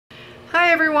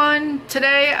Hi everyone!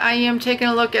 Today I am taking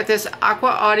a look at this Aqua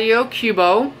Audio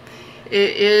Cubo.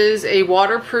 It is a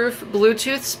waterproof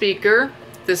Bluetooth speaker.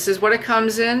 This is what it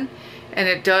comes in, and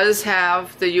it does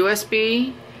have the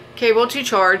USB cable to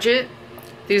charge it.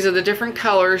 These are the different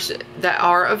colors that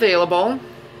are available.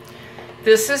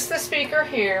 This is the speaker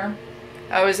here.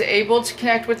 I was able to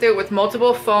connect with it with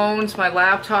multiple phones, my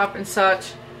laptop and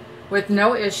such, with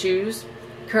no issues.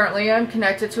 Currently I'm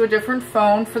connected to a different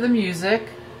phone for the music.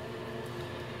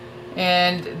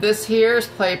 And this here is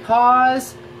play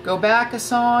pause, go back a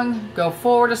song, go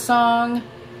forward a song,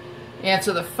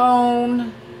 answer the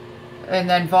phone, and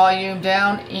then volume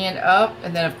down and up,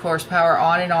 and then of course power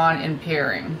on and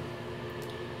pairing.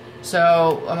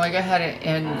 So I'm going to go ahead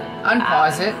and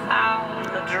unpause it.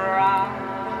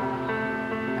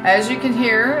 As you can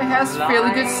hear, it has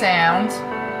fairly good sound.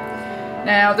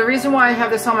 Now the reason why I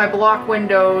have this on my block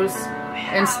windows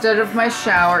instead of my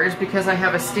shower is because I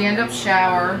have a stand-up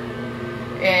shower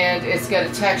and it's got a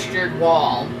textured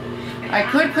wall. I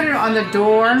could put it on the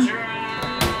door,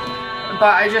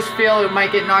 but I just feel it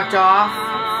might get knocked off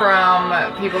from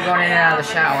people going in and out of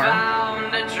the shower.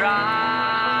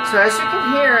 So as you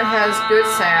can hear, it has good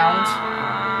sound.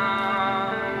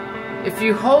 If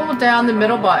you hold down the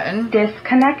middle button,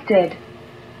 disconnected,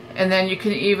 and then you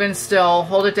can even still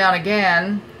hold it down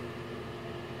again.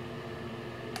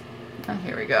 Oh,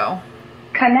 here we go.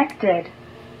 Connected.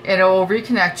 It will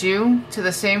reconnect you to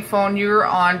the same phone you were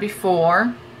on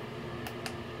before.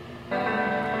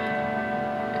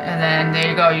 And then there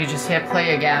you go, you just hit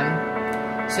play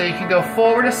again. So you can go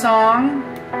forward a song.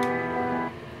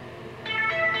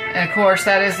 And of course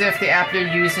that is if the app you're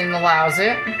using allows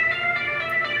it.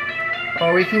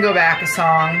 Or we can go back a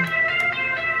song.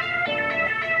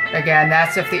 Again,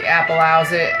 that's if the app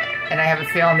allows it, and I have a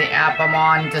feeling the app I'm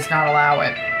on does not allow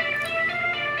it.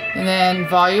 And then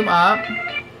volume up.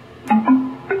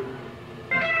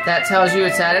 That tells you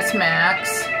it's at its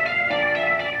max.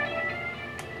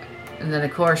 And then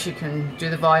of course you can do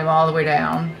the volume all the way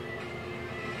down.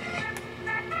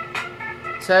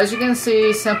 So as you can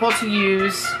see, simple to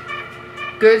use,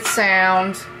 good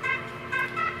sound,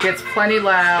 gets plenty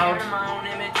loud,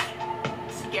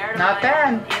 not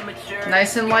bad.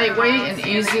 Nice and lightweight and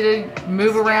easy to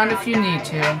move around if you need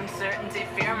to.